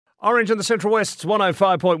Orange in the Central West's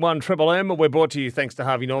 105.1 Triple M. We're brought to you thanks to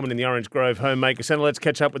Harvey Norman in the Orange Grove Homemaker Centre. Let's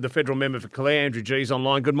catch up with the federal member for Clare, Andrew Gee's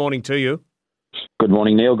online. Good morning to you. Good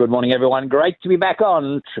morning, Neil. Good morning, everyone. Great to be back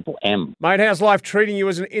on Triple M. Mate, how's life treating you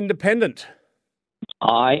as an independent?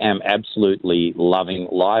 I am absolutely loving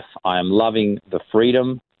life. I am loving the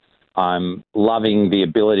freedom. I'm loving the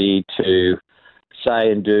ability to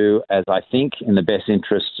say and do as I think in the best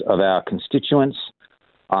interests of our constituents.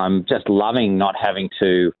 I'm just loving not having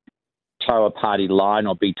to toe a party line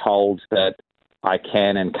or be told that I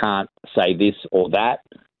can and can't say this or that.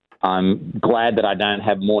 I'm glad that I don't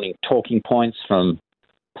have morning talking points from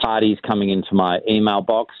parties coming into my email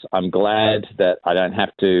box. I'm glad that I don't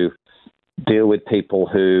have to deal with people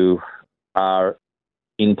who are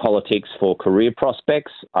in politics for career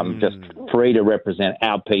prospects. I'm just free to represent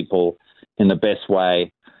our people in the best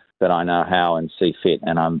way that I know how and see fit.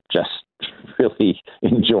 And I'm just really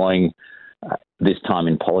enjoying this time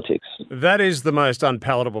in politics. That is the most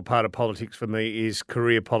unpalatable part of politics for me, is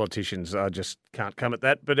career politicians. I just can't come at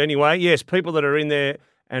that. But anyway, yes, people that are in there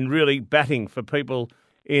and really batting for people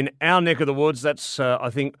in our neck of the woods, that's, I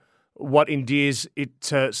think, what endears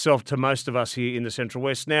itself to most of us here in the Central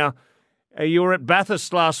West. Now, you were at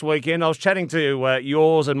Bathurst last weekend. I was chatting to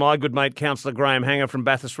yours and my good mate, Councillor Graham Hanger from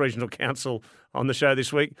Bathurst Regional Council on the show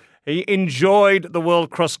this week. He enjoyed the World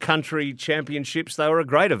Cross Country Championships. They were a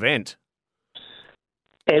great event.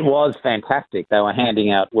 It was fantastic. They were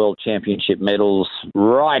handing out World Championship medals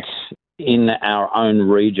right in our own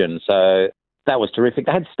region. So that was terrific.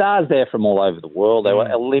 They had stars there from all over the world. They were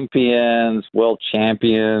Olympians, world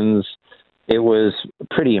champions. It was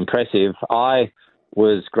pretty impressive. I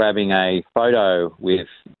was grabbing a photo with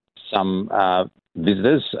some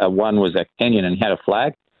visitors. One was a Kenyan and he had a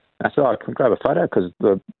flag. I said, I could grab a photo because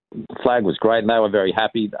the flag was great and they were very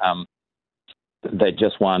happy. They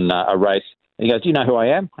just won a race. And he goes, do you know who I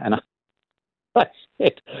am? And I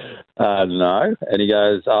said, no. And he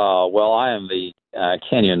goes, oh, well, I am the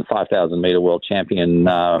Kenyan 5,000 metre world champion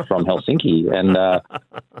from Helsinki.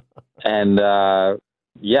 And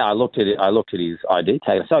yeah, I looked at it. I looked at his ID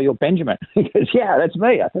tag. I said, oh, you're Benjamin. He goes, yeah, that's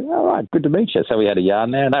me. I said, all right, good to meet you. So we had a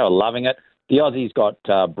yarn there and they were loving it. The Aussies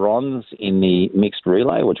got bronze in the mixed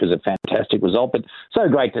relay, which was a fantastic result. But so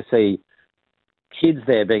great to see kids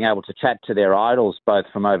there being able to chat to their idols, both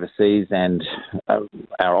from overseas and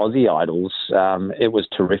our Aussie idols. It was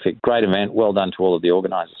terrific. Great event. Well done to all of the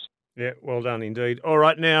organisers. Yeah, well done indeed. All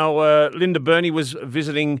right, now, Linda Burney was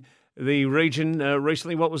visiting the region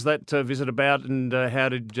recently. What was that visit about and how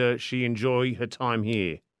did she enjoy her time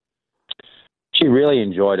here? She really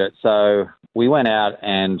enjoyed it. So we went out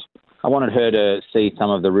and I wanted her to see some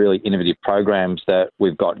of the really innovative programs that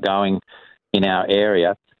we've got going in our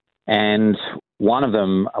area. And one of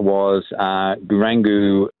them was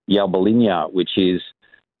Gurangu Yalbalinya, which is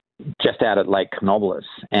just out at Lake Canobolas.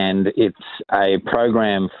 And it's a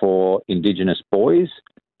program for Indigenous boys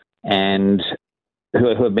and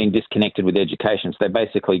who have been disconnected with education. So they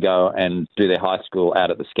basically go and do their high school out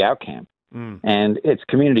at the Scout camp. And it's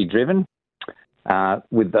community-driven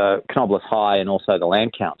with the Canobolas High and also the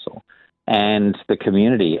Land Council and the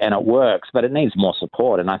community, and it works, but it needs more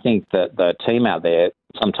support. And I think that the team out there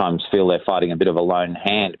sometimes feel they're fighting a bit of a lone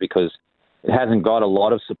hand because it hasn't got a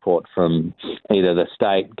lot of support from either the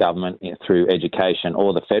state government through education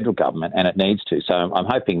or the federal government, and it needs to. So I'm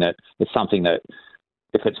hoping that it's something that,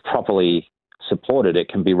 if it's properly supported, it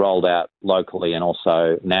can be rolled out locally and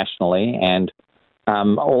also nationally. And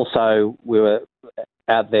also, we were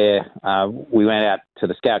out there, we went out to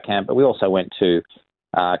the Scout camp, but we also went to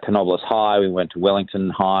Canobolas High, we went to Wellington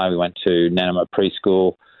High, we went to Nanama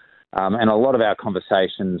Preschool, and a lot of our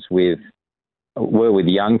conversations were with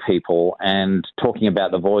young people and talking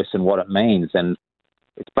about the voice and what it means. And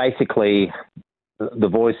it's basically, the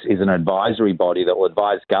voice is an advisory body that will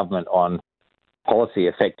advise government on policy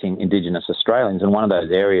affecting Indigenous Australians. And one of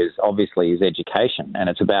those areas, obviously, is education. And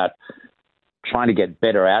it's about trying to get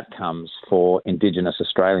better outcomes for Indigenous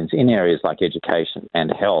Australians in areas like education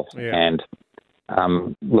and health. Yeah. And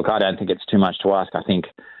look, I don't think it's too much to ask. I think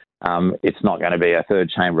it's not going to be a third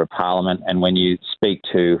chamber of parliament. And when you speak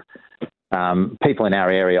to people in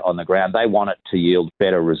our area on the ground, they want it to yield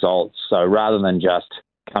better results. So rather than just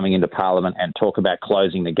coming into parliament and talk about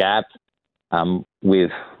closing the gap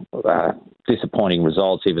with disappointing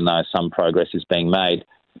results, even though some progress is being made,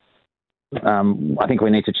 I think we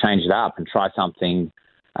need to change it up and try something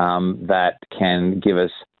that can give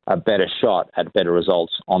us a better shot at better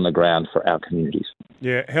results on the ground for our communities.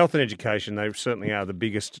 Yeah, health and education, they certainly are the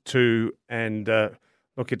biggest two. And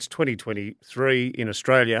look, it's 2023 in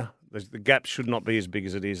Australia. The gap should not be as big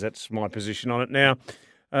as it is. That's my position on it. Now,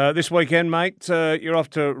 this weekend, mate. You're off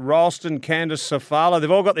to Ralston, Candace, Sofala.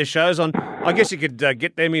 They've all got their shows on. I guess you could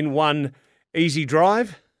get them in one easy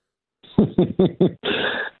drive.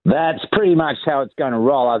 That's pretty much how it's going to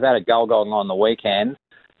roll. I was at a Gulgong on the weekend.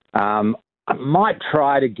 I might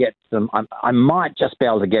try to get some. I might just be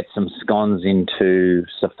able to get some scones into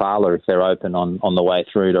Sofala if they're open on the way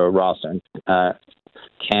through to Ralston,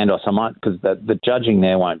 Candos. I might, because the judging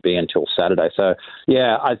there won't be until Saturday. So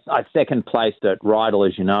yeah, I second placed at Rydal,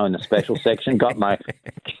 as you know, in the special section. Got my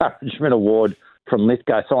encouragement award from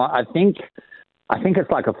Lithgow. So I think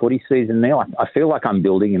it's like a footy season, Neil. I feel like I'm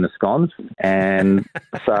building in the scones, and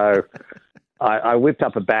so. I whipped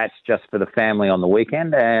up a batch just for the family on the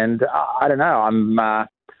weekend, and I don't know.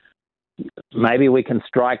 Maybe we can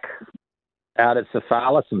strike out at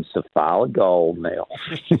Sofala some Sofala gold, Neil.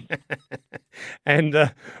 And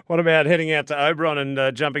what about heading out to Oberon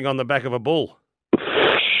and jumping on the back of a bull?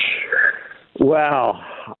 Well,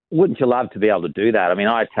 wouldn't you love to be able to do that? I mean,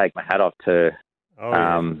 I take my hat off to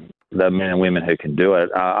the men and women who can do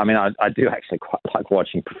it. I mean, I do actually quite like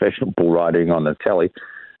watching professional bull riding on the telly.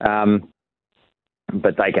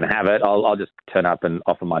 But they can have it. I'll just turn up and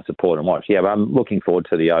offer my support and watch. Yeah, but I'm looking forward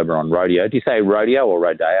to the Oberon rodeo. Do you say rodeo or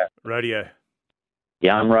rodeo? Rodeo.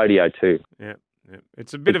 Yeah, I'm rodeo too. Yeah.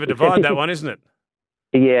 It's a bit of a divide, that one, isn't it?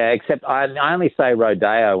 Yeah, except I only say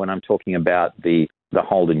rodeo when I'm talking about the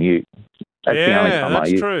Holden Ute. That's the only time I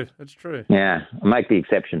use. True. That's true. Yeah, I make the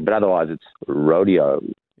exception, but otherwise it's rodeo.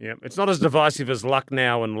 Yeah, it's not as divisive as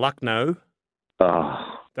Lucknow and Lucknow.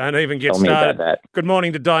 Oh. Don't even get Tell me started. about that. Good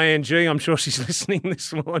morning to Diane G. I'm sure she's listening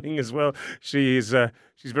this morning as well. She is.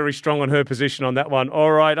 She's very strong on her position on that one.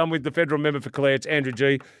 All right, I'm with the federal member for Clare. It's Andrew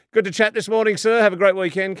G. Good to chat this morning, sir. Have a great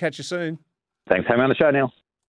weekend. Catch you soon. Thanks for having me on the show, Neil.